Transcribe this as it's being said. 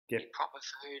eat proper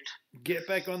food. Get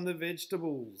back on the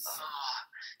vegetables. Oh,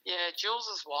 yeah,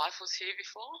 Jules's wife was here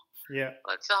before. Yeah.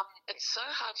 But it's so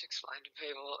hard to explain to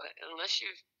people unless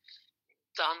you've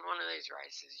done one of these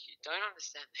races. You don't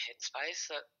understand the headspace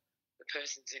that the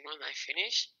person's in when they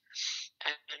finish.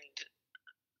 And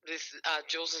this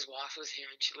Jules's wife was here,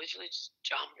 and she literally just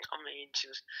jumped on me, and she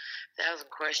was 1,000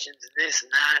 questions and this and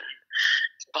that, and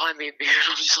buy me a beer, and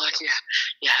I'm just like, yeah,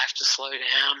 you have to slow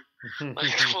down,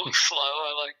 like walk slower,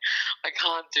 like I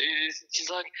can't do this. And she's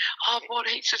like, oh, I bought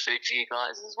heaps of food for you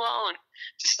guys as well, and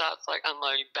just starts like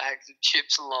unloading bags of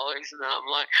chips and lollies, and I'm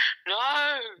like, no,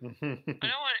 I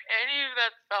don't want any of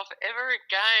that stuff ever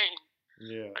again.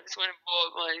 Yeah. I just went and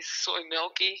bought my soy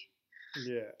milky.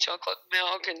 Yeah. Chocolate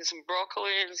milk and some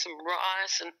broccoli and some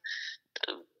rice and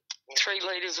 3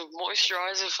 litres of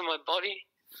moisturiser for my body.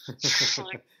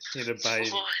 Like, in a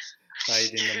bathe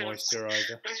in the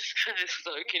moisturiser. I'm just kind of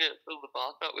soaking it, fill the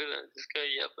bath up with it, and just go,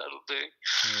 yep, that'll do.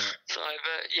 Yeah. So,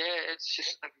 but yeah, it's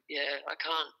just I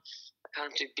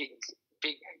can't do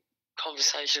big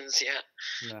conversations yet,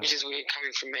 which is weird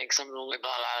coming from me because I'm normally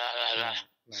blah blah blah blah.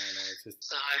 No, it's just.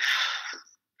 So.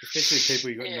 Especially people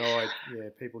you got no idea,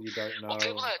 people you don't know. Well,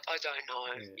 people that I don't know,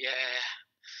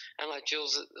 And like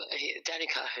Jules,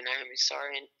 Danica, her name is,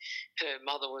 and her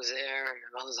mother was there, and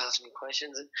her mother's asking me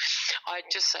questions. And I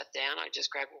just sat down, I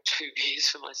just grabbed 2 beers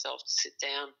for myself to sit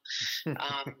down.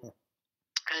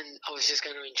 And I was just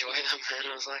going to enjoy them.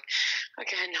 And I was like,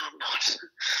 okay, no, I'm not.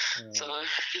 So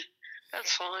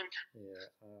that's fine. Yeah.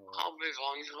 I'll move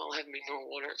on. I'll have mineral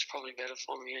water. It's probably better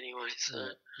for me anyway. So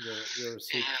you're a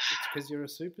super, It's because you're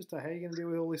a superstar. How are you going to deal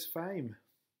with all this fame?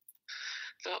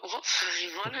 What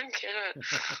fame? I don't get it.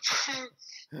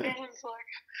 Everyone's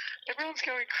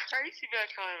going crazy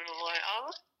back home. And I'm like,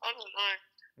 I don't know.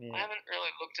 Yeah. I haven't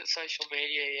really looked at social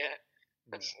media yet.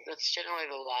 That's generally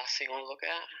the last thing I look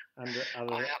at.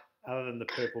 Other than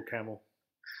the purple camel.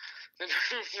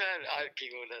 I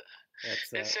giggled at.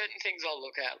 There's certain things I'll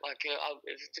look at, like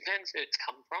it depends who it's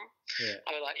come from. Yeah.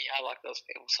 I like those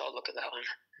people, so I'll look at that one.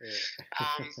 Yeah.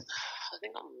 I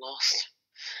think I'm lost.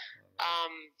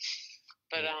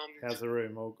 How's the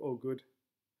room? All good?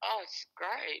 Oh, it's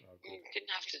great. Oh, you didn't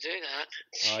have to do that.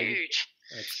 It's huge.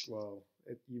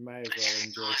 You may as well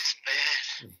enjoy. Nice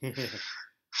bed.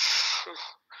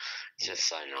 It's just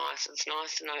so nice. It's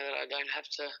nice to know that I don't have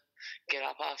to get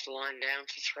up after lying down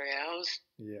for 3 hours.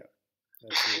 Yeah.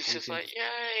 It's just like,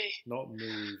 yay. Not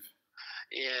move.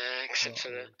 Yeah, except for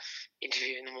the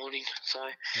interview in the morning. So,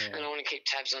 and I want to keep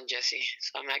tabs on Jesse,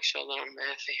 so I make sure that I'm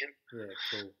there for him. Yeah,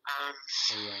 cool.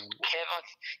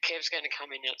 Kev's going to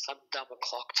come in at some dumb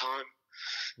o'clock time.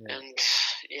 Yeah. And,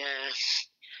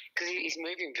 because he's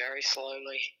moving very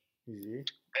slowly. Is he?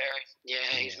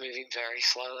 He's moving very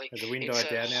slowly. Has the wind died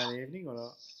down now in the evening or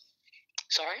not?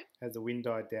 Sorry? Has the wind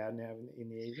died down now in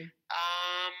the evening?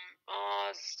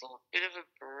 It's still a bit of a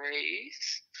breeze.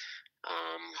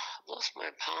 I've lost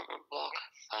my apartment block.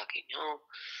 Fucking hell.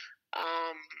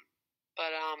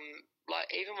 Like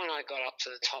even when I got up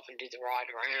to the top and did the ride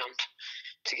around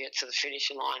to get to the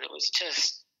finishing line, it was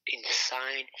just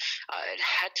insane. It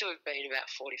had to have been about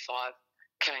 45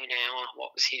 km an hour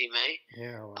what was hitting me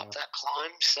up that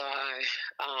climb. So,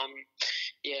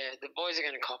 the boys are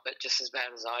going to cop it just as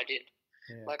bad as I did.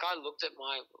 Yeah. Like I looked at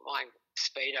my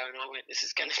speedo and I went, this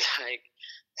is going to take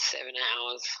 7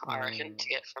 hours, I reckon, to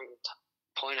get from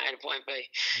point A to point B,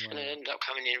 and it ended up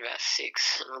coming in about 6.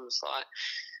 And I'm just like,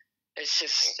 it's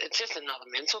just another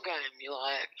mental game. You're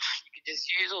like, you can just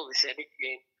use all this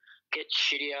energy and get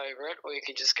shitty over it, or you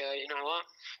can just go, you know what,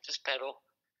 just pedal.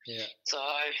 Yeah. So,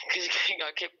 because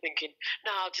I kept thinking,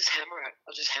 no, I'll just hammer it.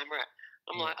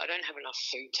 I'm like, I don't have enough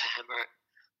food to hammer it.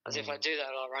 As if I do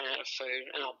that, I'll run out of food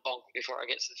and I'll bonk before I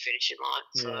get to the finishing line.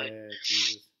 So,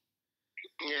 Jesus.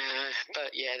 Yeah,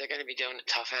 but they're going to be doing it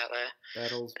tough out there.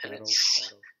 Battles.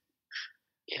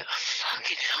 Yeah,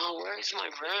 fucking hell, where is my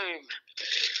room?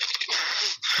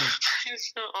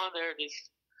 There it is.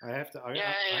 I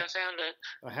found it.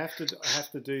 I have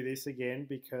to do this again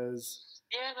because.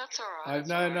 Yeah, that's alright.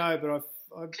 But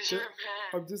I'm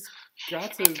just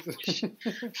gutted. You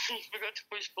forgot to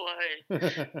push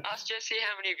play. Ask Jesse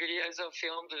how many videos I've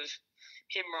filmed of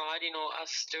him riding or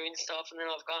us doing stuff, and then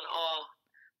I've gone,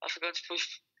 I forgot to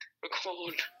push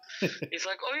record. He's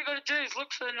like, all you got to do is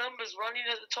look for the numbers running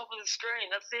at the top of the screen.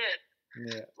 That's it.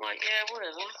 Yeah. I'm like,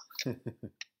 whatever.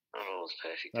 Not always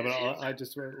perfect. No, but I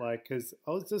just went because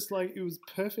I was just like, it was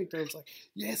perfect. I was like,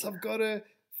 yes, I've got a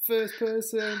first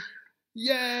person.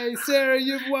 Yay, Sarah,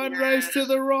 you've won Race to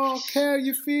the Rock. How are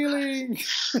you feeling?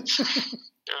 It's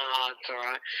all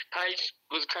right. Paige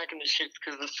was cracking the shit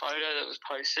because the photo that was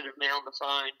posted of me on the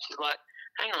phone. She's like,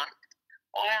 hang on,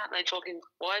 why aren't they talking?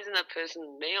 Why isn't that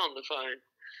person me on the phone?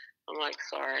 I'm like,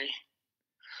 sorry.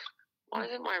 Why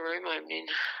isn't my room opening?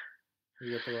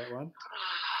 You got the right one?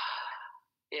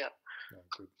 Yeah. Oh,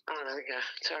 good. Oh, there we go.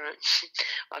 It's all right.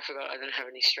 I forgot I didn't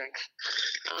have any strength.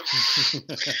 I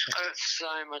got so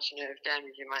much nerve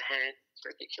damage in my hand. It's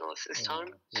ridiculous this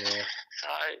time. Yeah. So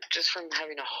just from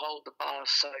having to hold the bar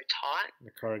so tight.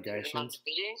 The corrugations.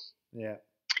 Yeah.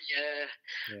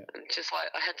 Yeah. And just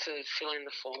like I had to fill in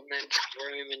the form then for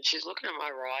the room, and she's looking at my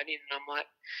writing, and I'm like,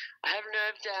 I have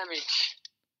nerve damage.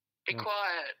 Be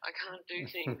quiet. I can't do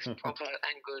things proper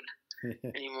and good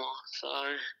anymore.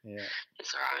 So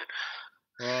it's all right.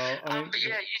 Well, I mean, but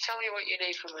yeah, you tell me what you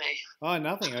need from me. Oh,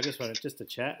 nothing. I just wanted just to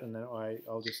chat, and then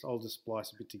I'll just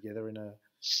splice a bit together in a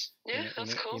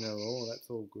cool. In a raw. That's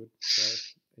all good. So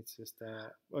it's just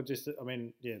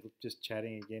just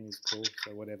chatting again is cool.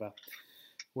 So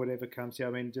whatever comes here.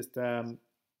 I mean, just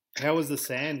how was the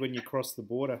sand when you crossed the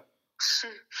border?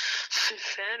 The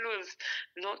sand was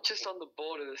not just on the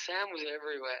border. The sand was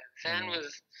everywhere. Sand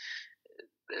was.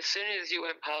 As soon as you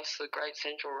went past the Great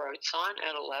Central Road sign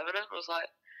out of Laverton, I was like,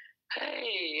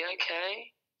 hey, okay.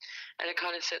 And it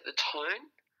kind of set the tone.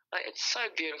 Like, it's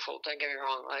so beautiful, don't get me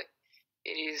wrong. Like,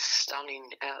 it is stunning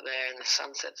out there, and the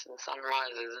sunsets and the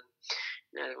sunrises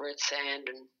and, the red sand.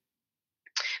 And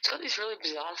it's got this really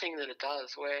bizarre thing that it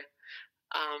does where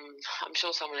I'm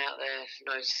sure someone out there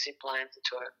knows the simple answer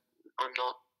to it. I'm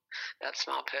not that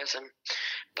smart person.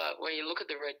 But when you look at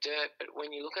the red dirt, but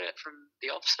when you look at it from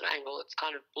the opposite angle, it's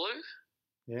kind of blue.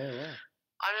 Yeah, wow.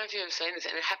 I don't know if you've ever seen this,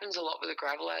 and it happens a lot with the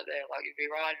gravel out there. Like, you'd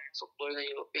be riding, it's all blue, then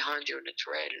you look behind you and it's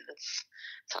red, and it's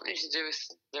something to do with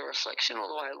the reflection or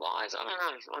the way it lies. I don't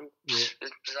know. It's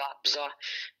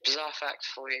bizarre fact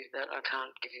for you that I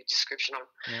can't give you a description of.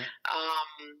 Yeah.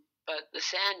 But the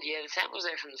sand was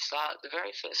there from the start. The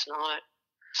very first night,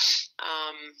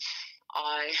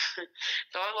 I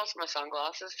lost my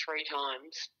sunglasses 3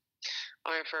 times.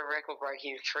 I went for a record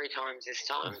breaking 3 times this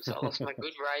time. So I lost my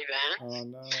good Ray-Bans. Oh,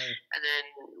 no. And then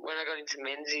when I got into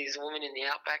Menzies, a woman in the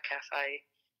Outback Cafe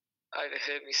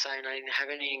overheard me saying I didn't have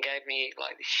any and gave me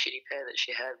like this shitty pair that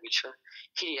she had, which were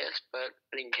hideous, but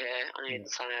I didn't care. I needed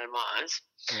the sun out of my eyes.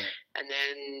 Yeah. And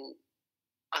then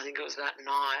I think it was that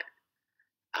night.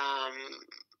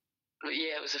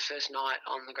 It was the first night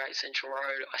on the Great Central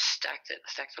Road. I stacked it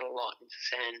a lot into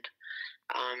sand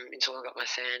until I got my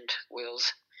sand wheels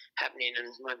happening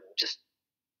and I just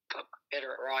got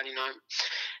better at riding on.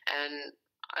 And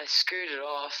I scooted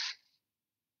off,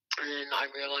 and then I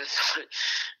realised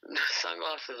the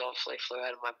sunglasses obviously flew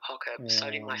out of my pocket, so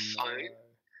did my phone.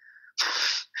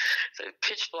 So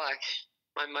pitch black.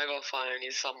 My mobile phone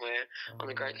is somewhere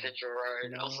on the Great Central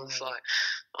Road. No. I was like,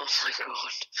 oh my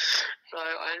God. So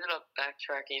I ended up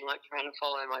backtracking, like trying to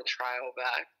follow my trail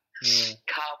back. Yeah.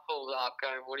 Car pulled up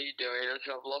going, what are you doing? I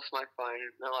said, I've lost my phone.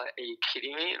 And they're like, are you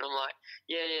kidding me? And I'm like,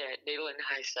 yeah, needle in a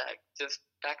haystack. Just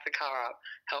back the car up,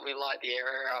 help me light the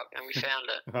area up. And we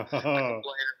found it.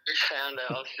 We found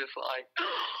it. I was just like,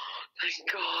 oh,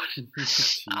 thank God.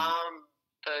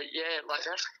 But yeah, like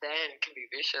that sand can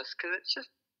be vicious because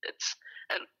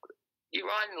and you're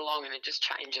riding along and it just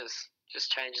changes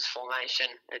formation.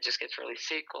 It just gets really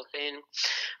thick or thin.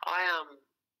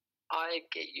 I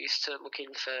get used to looking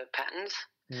for patterns.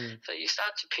 So you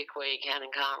start to pick where you can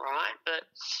and can't ride. But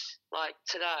like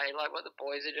today, like what the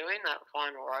boys are doing, that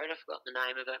final road, I forgot the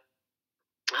name of it.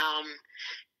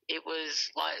 It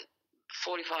was like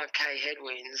 45k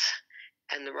headwinds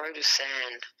and the road is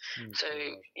sand. So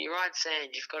you ride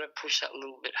sand, you've got to push that a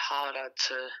little bit harder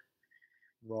to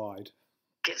ride.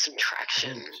 Get some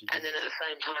traction, and then at the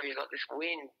same time you've got this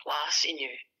wind blasting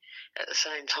you at the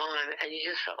same time, and you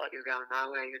just felt like you were going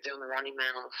nowhere. You're doing the running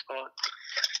man on the spot.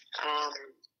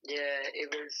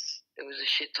 It was a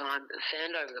shit time. The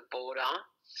sand over the border,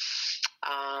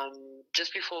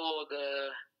 just before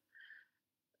the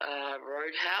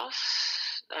roadhouse,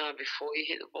 before you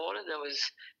hit the border, there was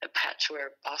a patch where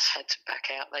a bus had to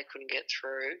back out. They couldn't get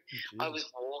through. I was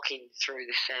walking through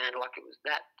the sand like it was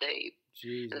that deep.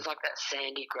 Jesus. It's like that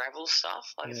sandy gravel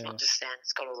stuff. Like it's not just sand.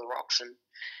 It's got all the rocks and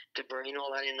debris and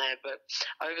all that in there. But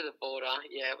over the border,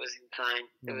 it was insane.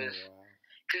 It was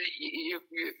because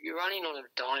you're running on a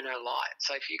dyno light.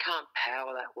 So if you can't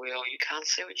power that wheel, you can't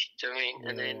see what you're doing.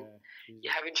 And then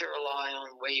you're having to rely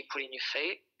on where you're putting your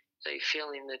feet. So you're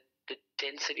feeling the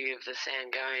density of the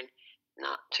sand going,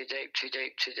 nah, too deep,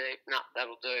 nah,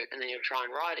 that'll do. And then you'll try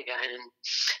and ride again and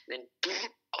then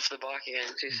off the bike again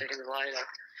 2 seconds later.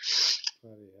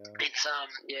 It's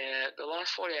the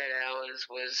last 48 hours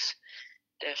was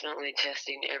definitely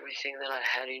testing everything that I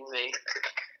had in me.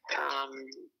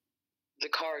 The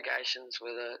corrugations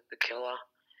were the killer.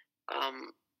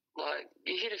 like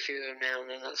you hit a few of them now and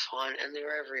then, that's fine, and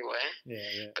they're everywhere.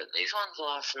 Yeah. But these ones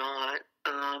last night,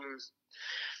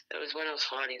 it was when I was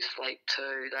finding sleep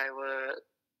too. They were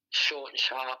short and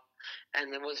sharp,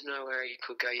 and there was nowhere you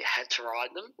could go. You had to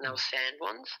ride them. And they were sand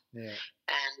ones. Yeah.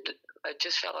 And it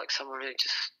just felt like someone had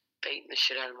just beaten the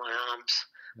shit out of my arms.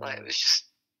 Like it was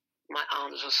just, my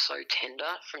arms were so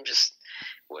tender from just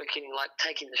working, like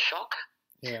taking the shock.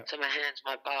 Yeah. So my hands,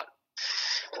 my butt,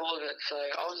 all of it. So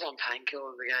I was on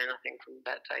painkillers again, I think, from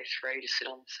about day 3 to sit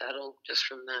on the saddle, just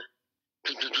from the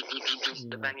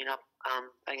banging up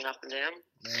and down,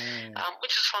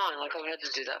 which is fine. Like I've had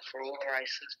to do that for all the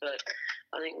races, but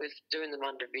I think with doing the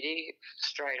Mundavidi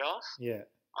straight off,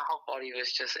 my whole body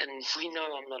was just, and we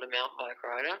know I'm not a mountain bike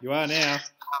rider. You are now.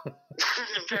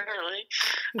 Apparently.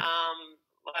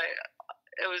 Like,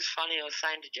 it was funny, I was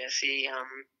saying to Jessie,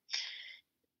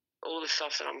 all the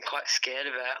stuff that I'm quite scared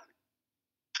about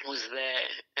was there,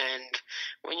 and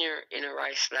when you're in a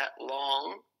race that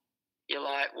long, you're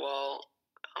like, well,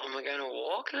 am I going to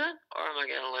walk it or am I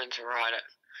going to learn to ride it?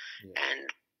 Yeah. And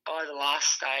by the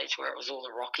last stage where it was all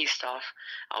the rocky stuff,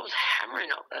 I was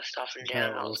hammering up that stuff and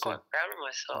down. I was quite proud of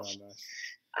myself. Oh, nice.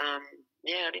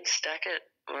 I didn't stack it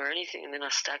or anything, and then I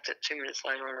stacked it 2 minutes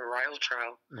later on a rail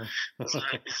trail. I was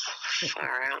like,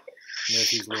 far out.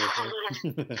 Murphy's Law.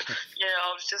 Yeah,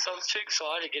 I was too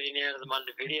excited getting out of the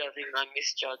Mundavidi. I think I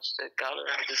misjudged the gutter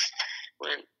and just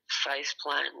went face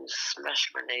plant and smashed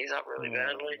my knees up really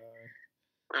badly.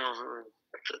 No.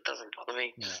 It doesn't bother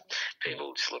me. No.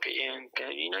 People just look at you and go,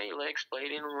 you know your leg's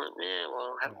bleeding. I'm like, yeah,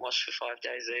 well, I haven't washed for 5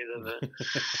 days either, but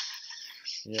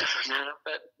doesn't matter.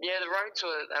 But yeah, the roads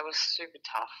were super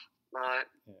tough.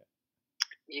 Like,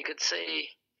 you could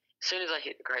see as soon as I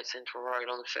hit the Great Central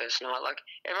Road on the first night, like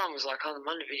everyone was like, oh, the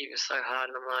Mundavidi was so hard,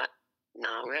 and I'm like,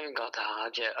 no, we haven't got that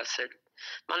hard yet. I said,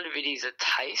 Mundavidi's a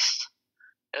taste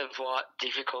of what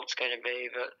difficult's going to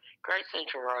be, but Great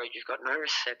Central Road, you've got no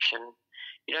reception.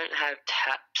 You don't have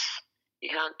taps. You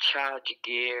can't charge your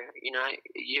gear. You know,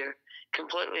 you're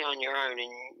completely on your own,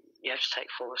 and you have to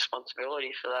take full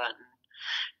responsibility for that.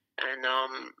 And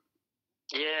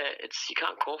you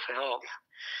can't call for help.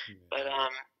 But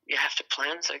you have to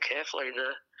plan so carefully.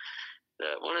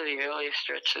 The one of the earlier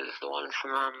stretches, the one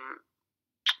from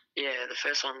the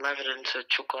first one, Leverton to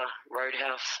Chukla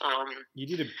Roadhouse. You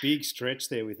did a big stretch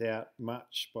there without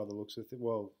much, by the looks of it.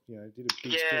 Well, did a big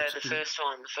stretch. Yeah, the first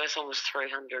one was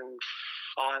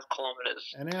 305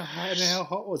 kilometres. And how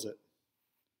hot was it?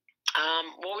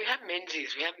 Well, we had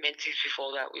Menzies. We had Menzies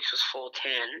before that, which was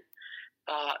 410.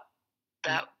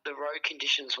 But the road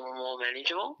conditions were more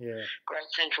manageable. Yeah. Great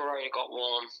Central Road got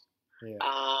warm. Yeah.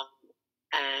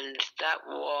 And that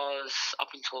was up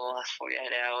until the last 48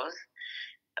 hours.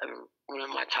 One of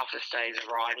my toughest days of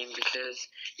riding, because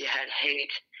you had heat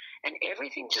and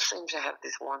everything just seems to have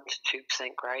this 1 to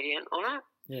 2% gradient on it.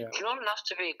 Yeah. It's not enough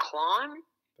to be a climb,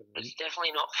 but it's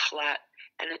definitely not flat,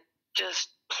 and it just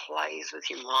plays with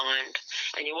your mind.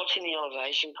 And you're watching the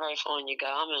elevation profile on your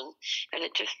Garmin, and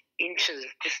it just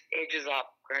edges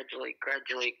up gradually.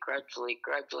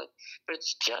 But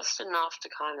it's just enough to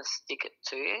kind of stick it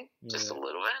to you, just a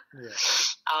little bit.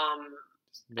 Yeah.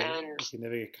 You can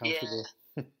never get comfortable.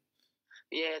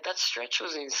 Yeah, that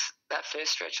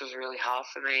first stretch was really hard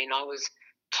for me, and I was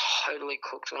totally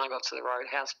cooked when I got to the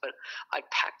Roadhouse, but I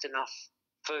packed enough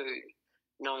food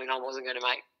knowing I wasn't going to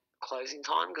make closing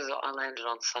time, because I landed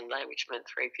on Sunday, which meant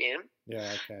 3 p.m. Yeah,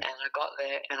 okay. And I got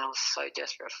there and I was so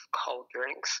desperate for cold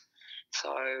drinks.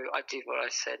 So I did what I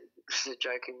said. This is a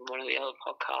joke in one of the other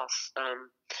podcasts.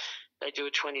 They do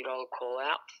a $20 call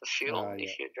out for fuel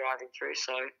if you're driving through.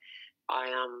 So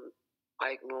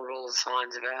I ignored all the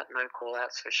signs about no call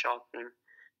outs for shop and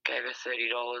gave her $30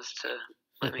 to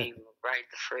let me raid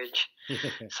the fridge.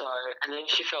 So, and then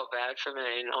she felt bad for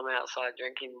me, and I'm outside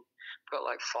drinking, got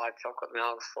like 5 chocolate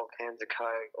milks, 4 cans of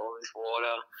Coke, all this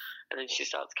water, and then she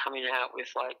starts coming out with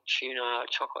like tuna,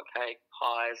 chocolate cake,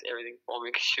 pies, everything for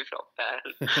me because she felt bad.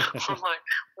 I'm like,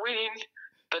 winning.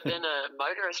 But then a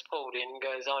motorist pulled in and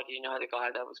goes, oh, do you know the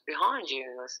guy that was behind you?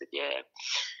 And I said, yeah.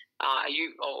 Are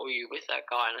you with that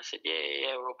guy? And I said,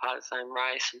 yeah, we're all part of the same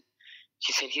race. And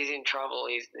she said, he's in trouble.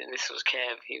 And this was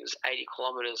Kev. He was 80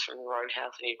 kilometres from the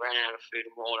Roadhouse and he ran out of food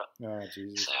and water. Oh,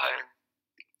 Jesus.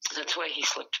 So that's where he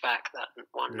slipped back that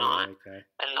one night. Okay.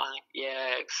 And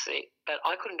but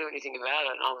I couldn't do anything about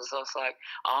it. And I was just like,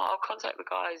 I'll contact the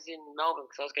guys in Melbourne,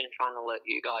 because I was going to try and alert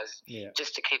you guys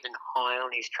just to keep an eye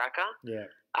on his tracker. Yeah.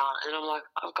 And I'm like,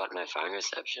 I've got no phone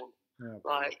reception. Oh,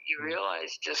 like, you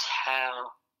realise just how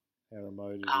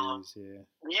remote it is,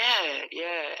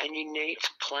 Yeah, and you need to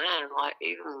plan. Like,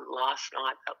 even last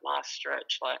night, that last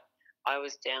stretch, like, I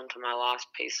was down to my last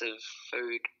piece of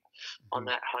food on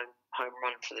that home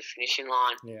run for the finishing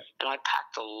line, and I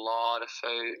packed a lot of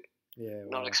food. Yeah,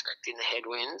 not expecting the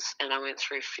headwinds, and I went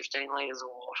through 15 litres of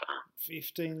water.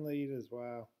 15 litres,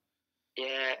 wow.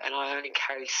 Yeah, and I only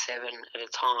carry 7 at a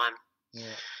time.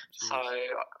 Yeah. So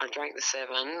I drank the 7.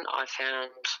 I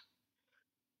found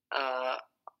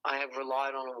I have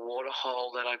relied on a water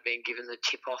hole that I've been given the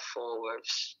tip off for, where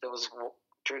there was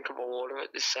drinkable water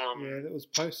at this that was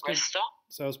posted. rest stop.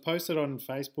 So it was posted on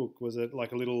Facebook. Was it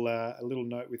like a little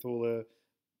note with all the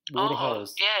water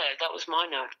holes? Yeah, that was my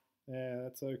note. Yeah,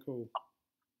 that's so cool.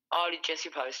 Oh, did Jesse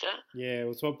post it? Yeah,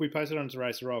 well, so we posted it onto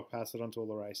Race the Rock, passed it on to all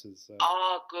the races. So.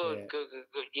 Oh, good.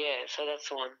 Yeah, so that's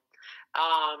the one.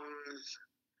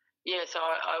 Yeah, so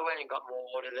I went and got more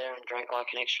water there and drank like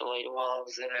an extra litre while I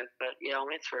was there. But yeah, I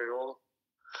went through it all.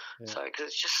 Yeah. So, because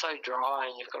it's just so dry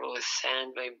and you've got all this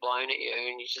sand being blown at you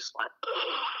and you're just like,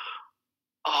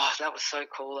 oh, that was so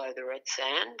cool though, the red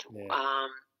sand. Yeah.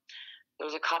 There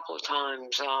was a couple of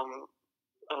times,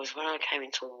 it was when I came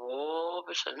into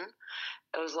Warburton,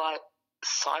 it was like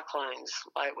cyclones,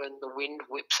 like when the wind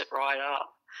whips it right up.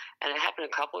 And it happened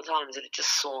a couple of times that it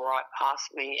just saw right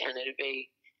past me and it'd be,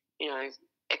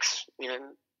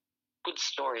 good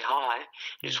story high.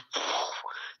 Just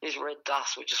this red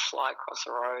dust would just fly across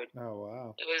the road. Oh,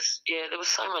 wow. There was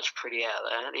so much pretty out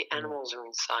there. The animals are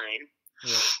insane.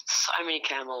 Yeah. So many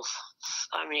camels.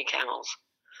 Oh, camels.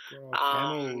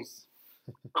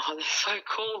 Oh, they're so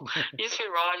cool. You just be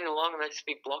riding along and they'd just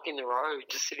be blocking the road,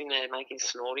 just sitting there making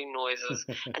snorting noises.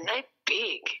 And they're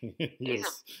big.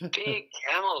 Yes. These are big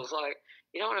camels. Like,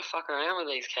 you don't want to fuck around with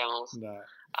these camels. No.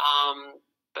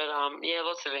 But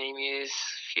lots of emus,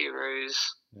 few roos,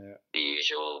 the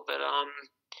usual. But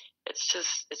it's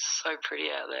so pretty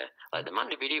out there. Like the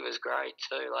Mundabidi was great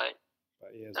too. Like,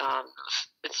 but yeah,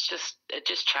 it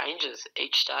just changes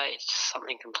each day. It's just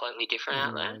something completely different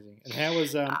out there. And how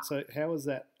was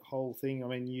that whole thing? I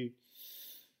mean, you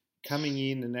coming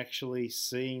in and actually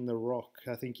seeing the rock.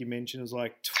 I think you mentioned it was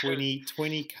like 20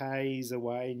 k's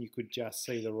away, and you could just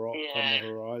see the rock on the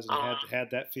horizon.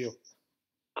 How'd that feel?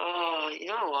 Oh, you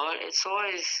know what? It's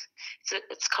always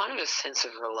it's kind of a sense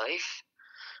of relief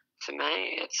for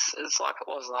me. It's like it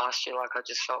was last year. Like I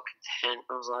just felt content.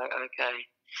 I was like, okay,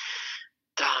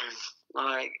 done.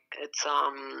 Like it's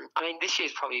I mean, this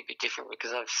year's probably a bit different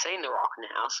because I've seen the rock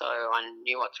now, so I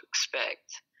knew what to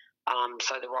expect.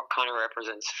 So the rock kind of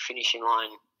represents the finishing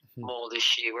line more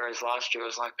this year, whereas last year it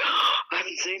was like, I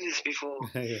haven't seen this before.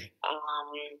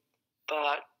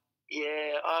 But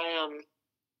yeah, I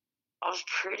was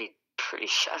pretty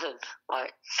shattered.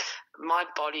 Like my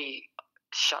body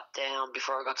shut down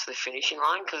before I got to the finishing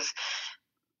line because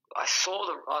I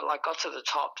got to the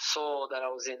top, saw that I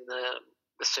was in the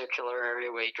circular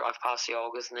area where you drive past the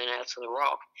Olgas and then out to the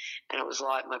rock, and it was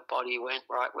like my body went,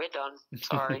 right, we're done.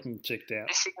 Sorry, checked out.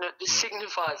 This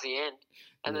signifies the end.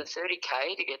 And the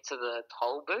 30k to get to the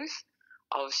toll booth,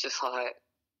 I was just like,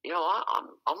 you know what,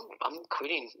 I'm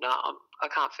quitting. No, I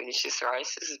can't finish this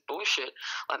race. This is bullshit.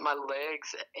 Like my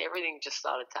legs, everything just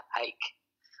started to ache.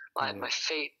 Like my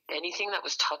feet, anything that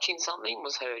was touching something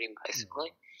was hurting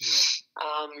basically.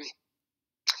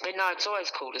 But no, it's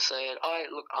always cool to see it.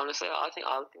 Honestly, I think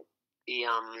the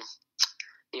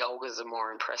Olgas are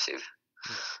more impressive.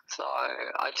 So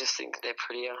I just think they're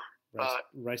prettier.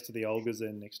 Race to the Olgas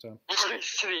then next time.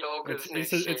 Race to the Olgas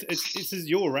next year. This is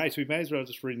your race. We may as well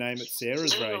just rename it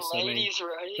Sarah's race. The ladies'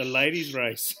 race. The ladies'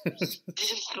 race.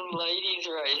 Just the ladies'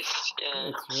 race.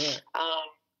 Yeah. That's right.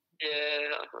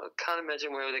 I can't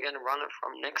imagine where they're going to run it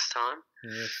from next time.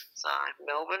 Yes. So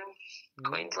Melbourne,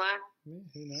 Queensland. Yeah,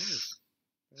 who knows?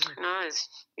 Who knows?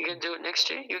 You're going to do it next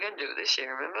year? You're going to do it this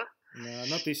year, remember? No,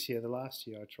 not this year. The last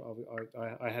year I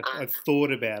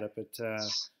thought about it, but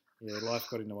life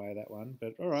got in the way of that one.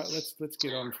 But all right, let's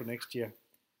get on for next year.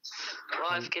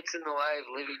 Life gets in the way of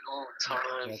living all the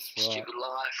time. That's right. Stupid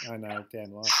life. I know,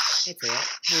 damn life. That's all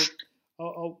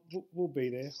right. We'll be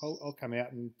there. I'll come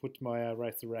out and put my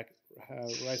Race the Rock hat on.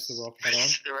 Race the Rack.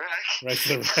 Race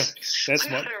the Rack. That's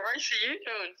what race are you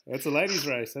doing? That's a ladies'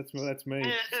 race. That's me.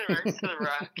 Yeah, Race the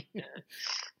Rack. Yeah.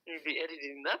 You'd be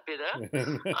editing that bit, huh?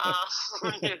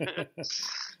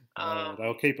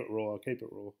 I'll keep it raw.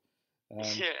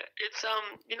 It's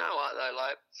you know what though,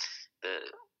 like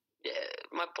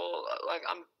my ball, like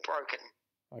I'm broken.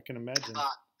 I can imagine.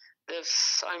 But there's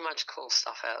so much cool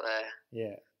stuff out there.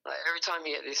 Yeah. Like every time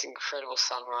you get this incredible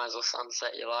sunrise or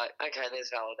sunset, you're like, okay, there's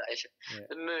validation. Yeah.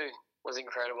 The moon was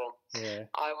incredible. Yeah.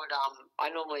 I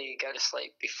normally go to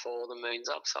sleep before the moon's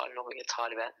up, so I normally get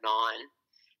tired about 9,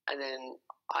 and then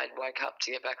I'd wake up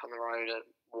to get back on the road at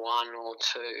 1 or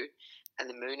 2, and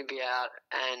the moon would be out,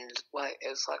 and like it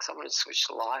was like someone had switched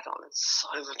the light on. It's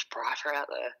so much brighter out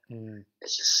there.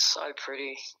 It's just so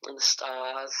pretty, and the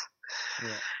stars,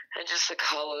 and just the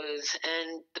colours,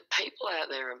 and the people out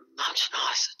there are much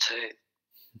nicer too.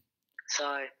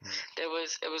 So it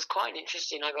was quite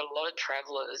interesting. I got a lot of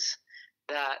travellers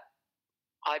that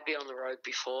I'd be on the road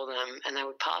before them, and they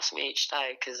would pass me each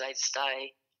day because they'd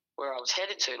stay where I was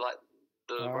headed to, like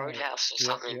the roadhouse or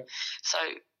something. So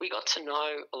we got to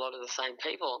know a lot of the same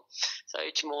people. So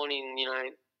each morning, you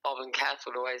know, Bob and Kath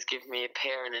would always give me a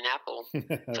pear and an apple for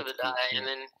the day, and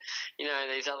then, you know,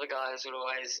 these other guys would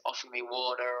always offer me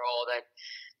water, or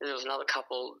there was another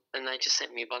couple, and they just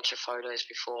sent me a bunch of photos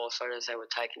they were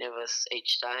taking of us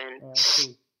each day, and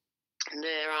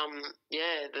they're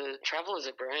the travellers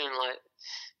are brilliant. Like,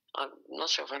 I'm not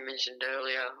sure if I mentioned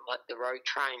earlier, like the road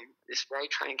train. This road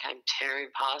train came tearing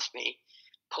past me,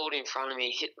 pulled in front of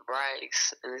me, hit the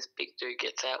brakes, and this big dude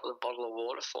gets out with a bottle of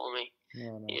water for me.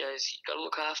 Oh, no. He goes, "You got to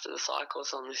look after the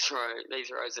cyclists on this road.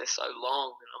 These roads, they're so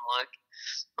long." And I'm like,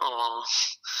 "Oh."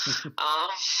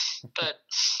 But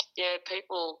yeah,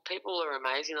 people are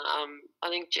amazing. I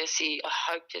think I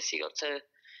hope Jesse got to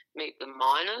meet the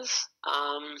miners.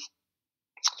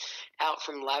 Out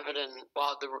from Laverton,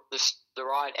 well, the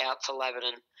ride out to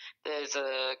Laverton, there's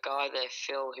a guy there,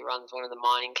 Phil, who runs one of the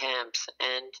mining camps,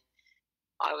 and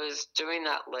I was doing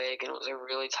that leg, and it was a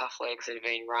really tough leg because it had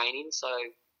been raining, so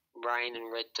rain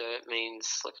and red dirt means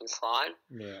slip and slide.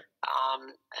 Yeah.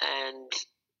 And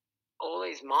all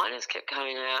these miners kept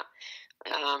coming out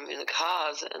in the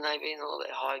cars, and they'd be in all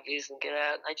their high vis and get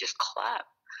out, and they just clap.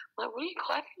 I'm like, "What are you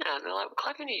clapping at?" And they're like, "We're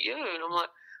clapping at you." And I'm like,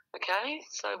 "Okay."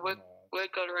 So word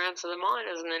got around to the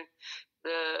miners, and then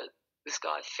this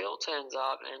guy Phil turns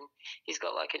up, and he's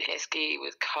got like an esky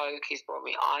with Coke. He's brought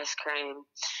me ice cream.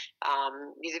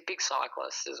 He's a big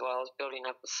cyclist as well. He's building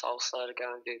up a salsa to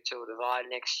go and do Tour Divide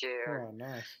next year. Oh,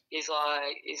 nice. He's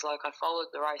like, "I followed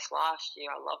the race last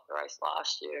year. I loved the race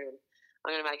last year, and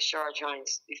I'm going to make sure I train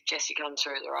if Jesse comes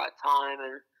through at the right time."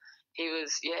 And he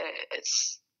was,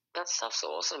 that stuff's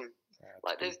awesome.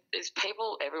 Like there's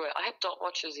people everywhere. I had dot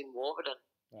watchers in Warburton.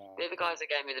 They're the guys that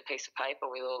gave me the piece of paper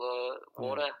with all the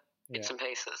water bits and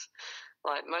pieces.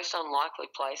 Like, most unlikely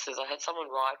places. I had someone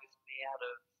ride with me out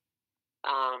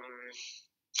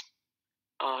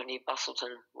of near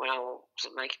Bustleton when I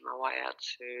was making my way out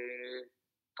to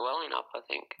Dwelling Up, I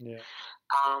think. Yeah.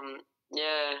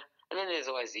 And then there's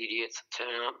always the idiots that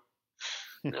turn up.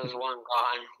 There was one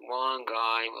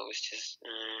guy who was just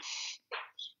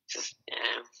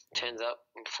turns up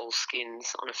in full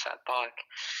skins on a fat bike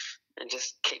and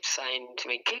just keeps saying to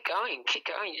me, keep going,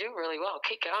 you're doing really well,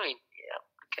 keep going." Yeah,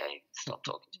 okay, stop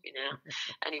talking to me now.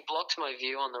 And he blocked my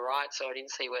view on the right, so I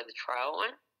didn't see where the trail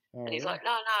went. And he's like,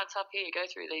 no, it's up here, go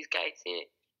through these gates here.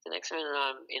 The next minute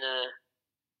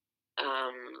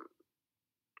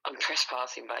I'm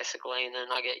trespassing basically, and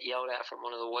then I get yelled at from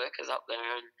one of the workers up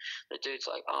there, and the dude's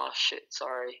like, "Oh shit,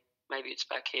 sorry, maybe it's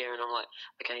back here." And I'm like,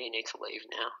 "Okay, you need to leave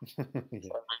now."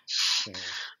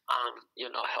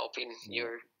 You're not helping.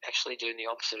 You're actually doing the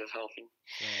opposite of helping.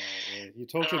 You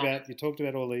talked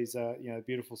about all these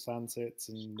beautiful sunsets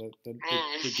and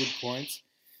the good points.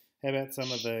 How about some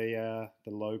of the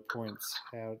low points?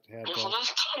 There's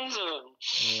tons of them.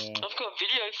 Yeah. I've got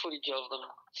video footage of them.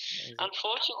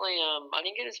 Unfortunately, I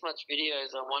didn't get as much video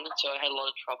as I wanted to. I had a lot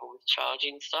of trouble with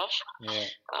charging stuff. Yeah.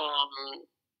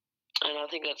 And I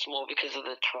think that's more because of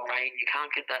the terrain. You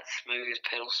can't get that smooth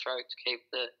pedal stroke to keep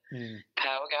the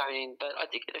power going in. But I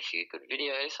did get a few good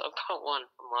videos. I've got one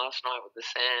from last night with the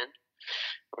sand,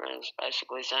 where I was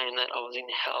basically saying that I was in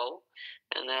hell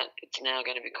and that it's now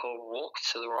going to be called Walk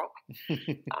to the Rock.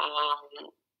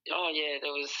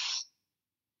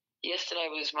 Yesterday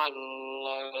was my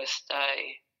lowest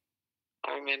day,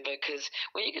 I remember, because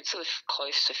when you get so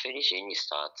close to finishing,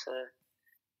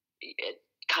 it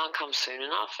can't come soon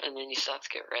enough, and then you start to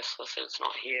get restless and it's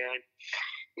not here. And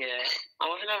I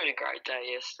wasn't having a great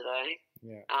day yesterday.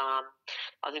 Yeah.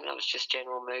 I think that was just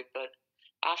general mood, but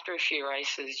after a few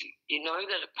races, you know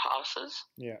that it passes.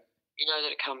 Yeah. You know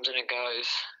that it comes and it goes.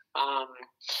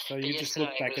 So you just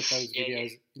look back at those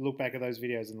videos. You look back at those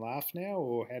videos and laugh now,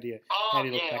 or how do you? Look back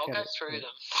at it? I'll go through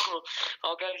them.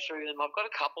 I'll go through them. I've got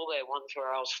a couple there. Ones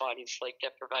where I was fighting sleep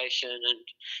deprivation and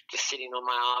just sitting on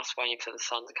my ass waiting for the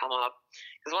sun to come up.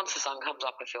 Because once the sun comes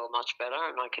up, I feel much better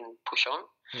and I can push on.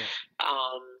 Yeah.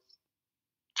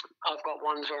 I've got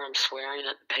ones where I'm swearing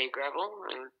at the pea gravel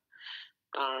and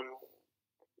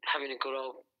having a good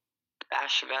old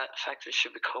bash about the fact that it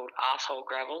should be called arsehole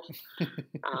gravel. The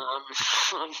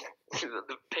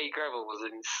pea gravel was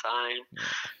insane.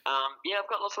 I've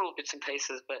got lots of little bits and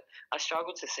pieces, but I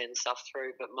struggle to send stuff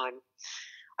through. But I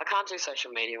can't do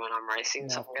social media when I'm racing,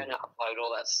 so I'm going to upload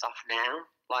all that stuff now,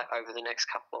 like over the next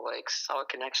couple of weeks, so I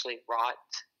can actually write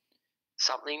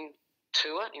something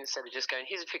to it instead of just going,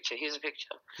 here's a picture.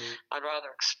 I'd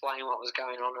rather explain what was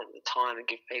going on at the time and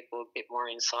give people a bit more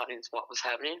insight into what was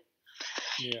happening.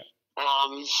 Yeah. There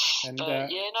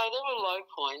were low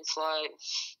points. Like,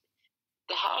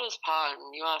 the hardest part,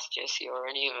 and you ask Jesse or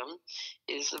any of them,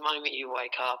 is the moment you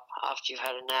wake up after you've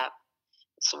had a nap.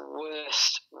 It's the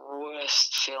worst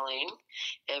feeling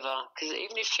ever. Because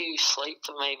even if you sleep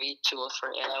for maybe 2 or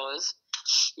 3 hours,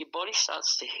 your body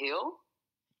starts to heal.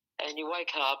 And you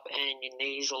wake up and your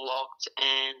knees are locked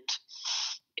and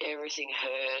everything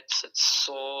hurts. It's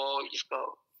sore. You've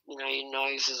got, your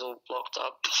nose is all blocked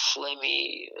up,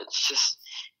 phlegmy. It's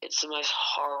the most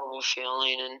horrible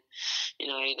feeling. And,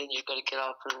 then you've got to get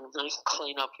up and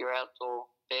clean up your outdoor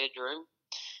bedroom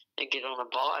and get on a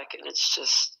bike. And it's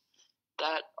just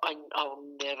that I'll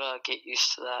never get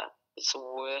used to that. It's the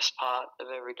worst part of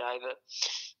every day. But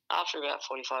after about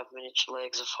 45 minutes, your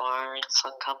legs are firing,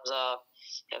 sun comes up,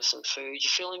 you have some food, you're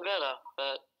feeling better.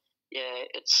 But, yeah,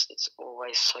 it's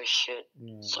always so shit.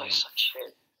 So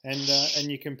shit. And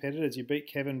your competitors, you beat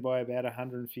Kevin by about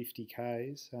 150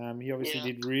 Ks. He obviously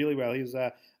did really well. He was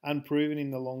unproven in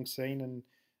the long scene,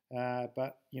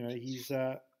 but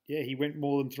he went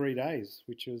more than 3 days,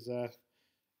 which was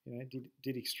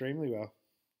did extremely well.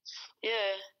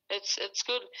 Yeah, it's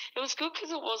good. It was good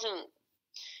because it wasn't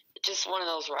just one of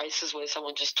those races where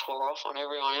someone just tore off on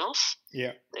everyone else.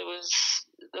 Yeah, there was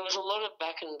a lot of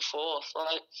back and forth.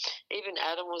 Like, even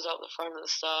Adam was up the front at the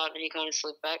start and he kind of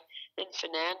slipped back. Then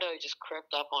Fernando just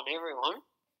crept up on everyone.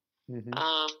 Mm-hmm.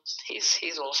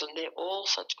 He's awesome. They're all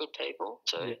such good people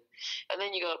too. Yeah. And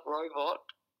then you got Robot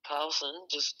Carlson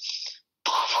just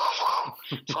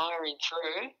firing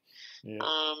through. Yeah.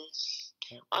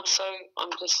 I'm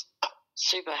just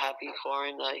super happy for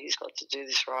him that he's got to do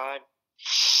this ride.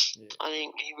 Yeah. I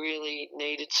think he really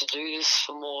needed to do this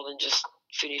for more than just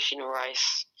finishing a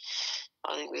race.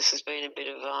 I think this has been a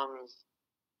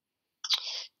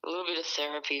little bit of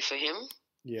therapy for him.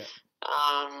 Yeah.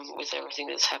 With everything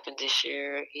that's happened this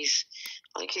year, I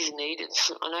think he's needed.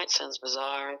 I know it sounds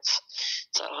bizarre. It's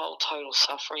that whole total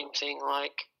suffering thing,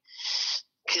 like,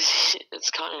 because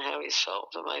it's kind of how he's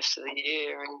felt for most of the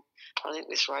year, and I think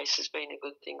this race has been a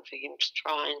good thing for him to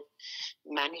try and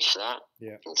manage that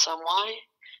in some way.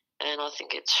 And I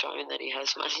think it's shown that he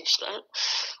has managed that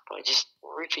by just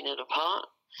ripping it apart.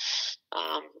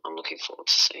 I'm looking forward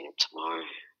to seeing him tomorrow.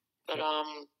 But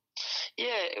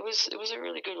it was a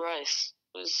really good race.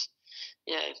 It was,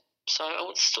 So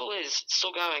it still is. It's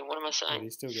still going. What am I saying? It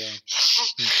is still going.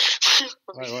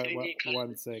 Wait,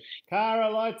 1 sec.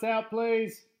 Cara, lights out,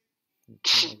 please.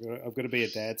 I've got to be a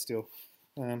dad still.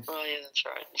 That's right.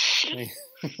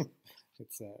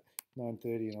 It's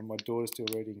 9:30 and my daughter's still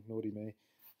reading. Naughty me.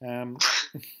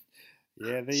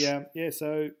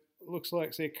 So it looks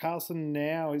like Carlson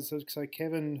now is so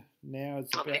Kevin now is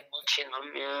about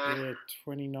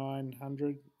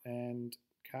 2,900 and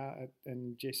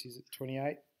Jesse's at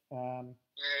 28.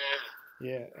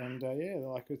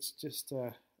 It's just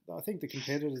I think the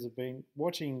competitors have been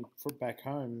watching from back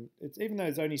home. It's even though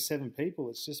there's only 7 people,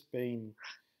 it's just been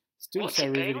still so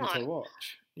riveting to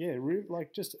watch. Yeah,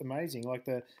 just amazing. Like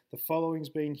the following's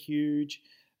been huge.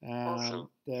 Awesome.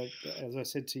 As I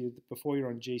said to you before, you're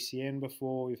on GCN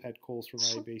before. We've had calls from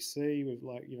ABC. We've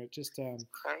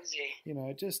crazy.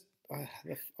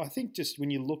 I think just when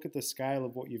you look at the scale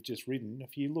of what you've just ridden,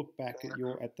 if you look back at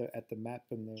the map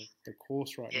and the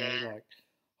course right now, like,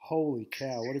 holy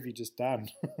cow, what have you just done?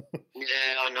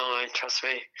 Yeah, I know. Trust me,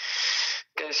 it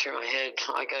goes through my head.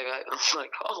 I go back. I'm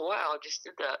like, oh wow, I just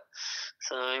did that.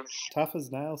 So tough as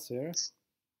nails, Sarah.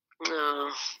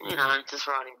 No, just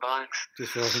riding bikes.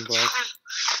 Just riding bikes.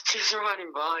 Just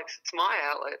riding bikes. It's my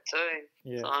outlet too.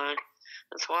 Yeah. So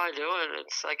that's why I do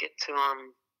it.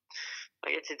 I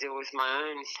get to deal with my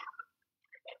own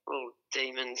little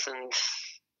demons and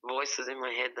voices in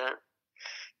my head that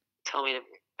tell me to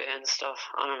burn stuff.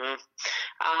 I don't know.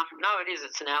 No, it is.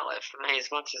 It's an outlet for me.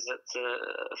 As much as it's a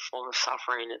form of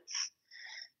suffering, it's.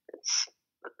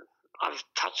 I've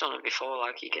touched on it before.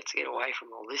 Like, you get to get away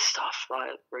from all this stuff,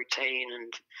 like routine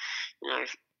and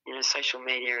social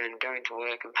media and going to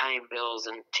work and paying bills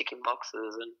and ticking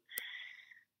boxes,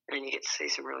 and you get to see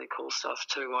some really cool stuff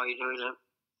too while you're doing it.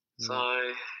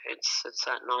 So it's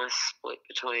that nice split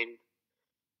between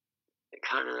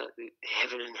kind of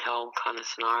heaven and hell kind of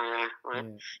scenario. Right?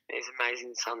 These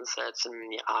amazing sunsets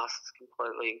and your ass is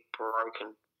completely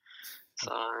broken.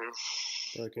 So,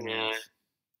 yeah.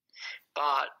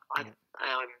 But I'm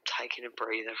taking a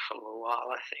breather for a little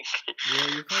while, I think.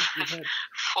 Yeah, you've had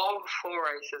four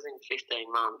races in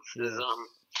 15 months. Is,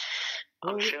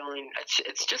 I'm feeling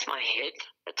it's just my head.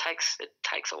 It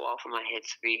takes a while for my head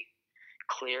to be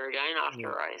clear again after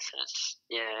a race, and it's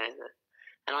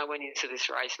And I went into this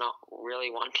race not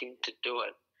really wanting to do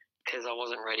it because I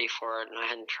wasn't ready for it and I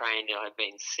hadn't trained and I'd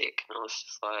been sick, and I was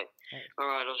just like, all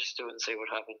right, I'll just do it and see what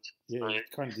happens. Yeah, you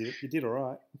kind of did it. You did all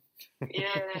right.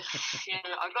 yeah,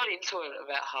 I got into it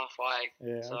about halfway.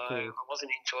 Yeah, so I wasn't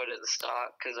into it at the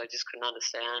start because I just couldn't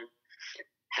understand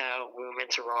how we were meant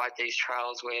to ride these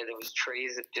trails where there was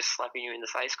trees that just slapping you in the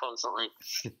face constantly.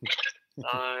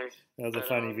 That was a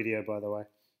funny video, by the way.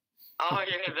 Oh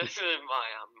yeah, this is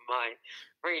my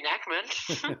reenactment.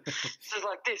 This is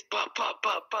like this, but.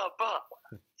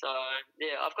 So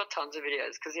yeah, I've got tons of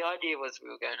videos because the idea was we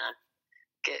were going to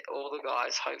get all the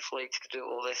guys, hopefully, to do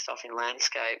all their stuff in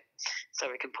landscape, so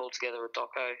we can pull together a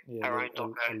doco, our own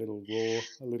doco. A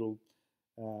little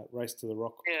Race to the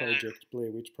Rock project,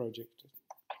 Blair Witch project.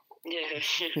 Yeah,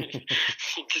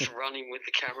 just running with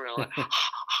the camera like.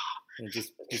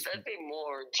 Just that'd be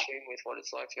more in tune with what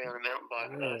it's like to be on a mountain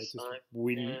bike. Yeah, just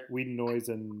wind noise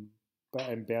and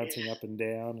bouncing up and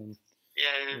down and.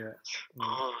 Yeah.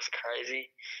 Oh, it's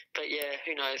crazy. But yeah,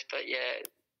 who knows? But yeah,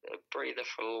 a breather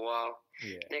for a little while.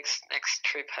 Yeah. Next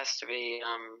trip has to be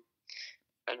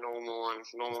a normal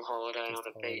holiday on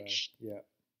a beach. Yeah.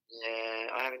 Yeah,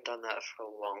 I haven't done that for a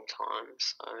long time,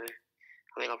 so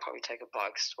I mean I'll probably take a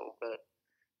bike stall, but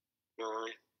no,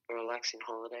 a relaxing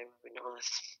holiday would be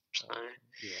nice.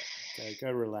 So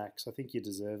go relax. I think you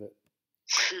deserve it.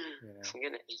 I'm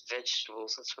going to eat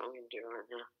vegetables. That's what I'm going to do right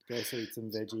now. Go eat some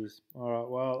veggies. All right.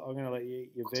 Well, I'm going to let you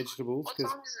eat your vegetables. What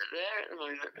time is it there at the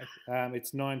moment?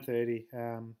 It's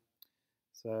 9:30.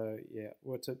 So yeah,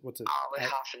 what's it? Oh, we're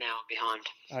half an hour behind.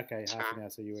 Okay, half an hour.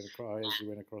 So you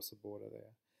went across the border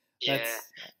there.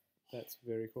 That's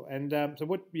very cool. And so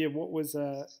what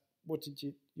did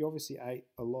you obviously ate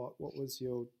a lot. What's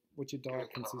your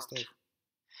diet consist of?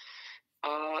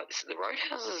 So the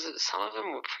roadhouses, some of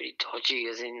them were pretty dodgy,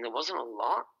 as in there wasn't a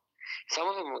lot. Some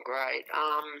of them were great.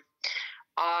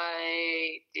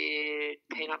 I did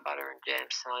peanut butter and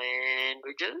jam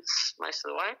sandwiches most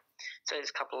of the way. So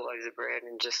there's a couple of loaves of bread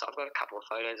and I've got a couple of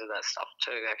photos of that stuff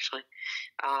too, actually.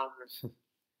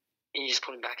 You just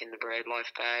put them back in the bread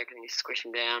loaf bag and you squish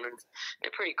them down, and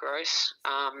they're pretty gross.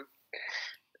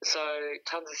 So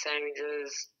tons of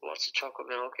sandwiches, lots of chocolate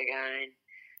milk again.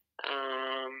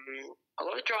 A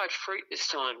lot of dried fruit this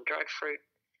time. Dried fruit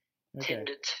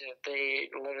tended to be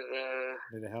a lot of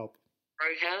the help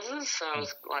roadhouses. So I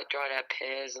was like dried out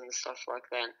pears and stuff like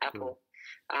that. And apple.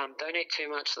 Don't eat too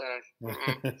much though.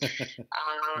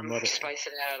 Space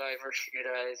it out over a few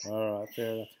days. All right,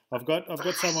 fair enough. I've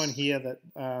got someone here that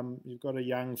you've got a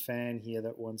young fan here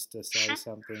that wants to say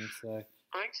something. So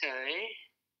okay.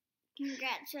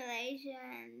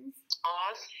 Congratulations.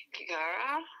 Oh, thank you,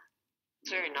 Cara.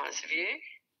 It's very nice of you.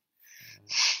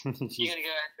 You're going to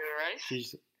go out and do a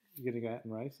race? You're going to go out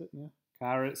and race it now?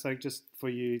 Cara, so just for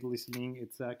you listening,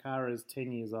 it's Cara's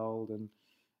 10 years old, and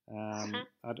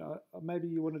maybe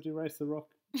you want to do Race the Rock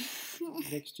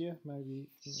next year? Maybe.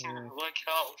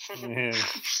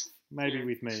 Maybe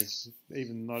with me.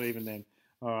 Not even then.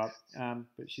 All right.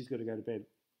 But she's got to go to bed.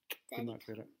 Good night,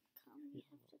 Greta.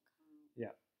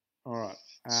 Yeah. All right.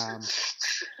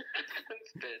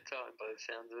 It's bedtime by the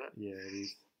sounds of it. Yeah, it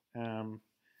is.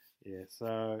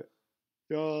 But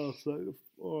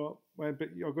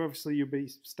obviously you'll be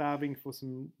starving for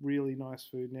some really nice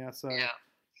food now, so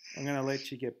I'm going to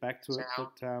let you get back to it.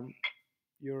 But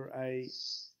you're I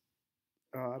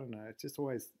don't know. It's just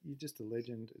always you're just a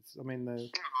legend.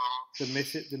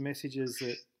 The messages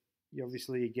that you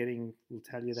obviously are getting will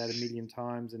tell you that a million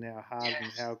times, and how hard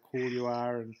and how cool you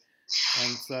are, and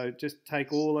so just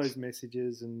take all those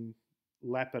messages and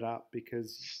lap it up,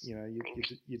 because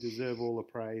you deserve all the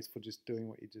praise for just doing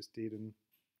what you just did, and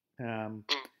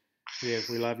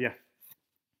we love you.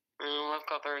 Well, I've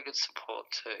got very good support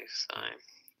too, so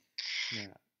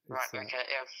right, okay,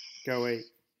 go eat.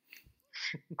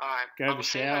 All right, go have a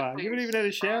shower. You haven't even had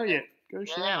a shower yet. Go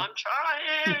shower. Yeah, I'm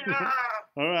trying.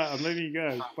 All right, I'm letting you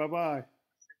go. Bye bye.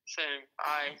 Soon.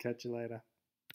 Bye. Catch you later.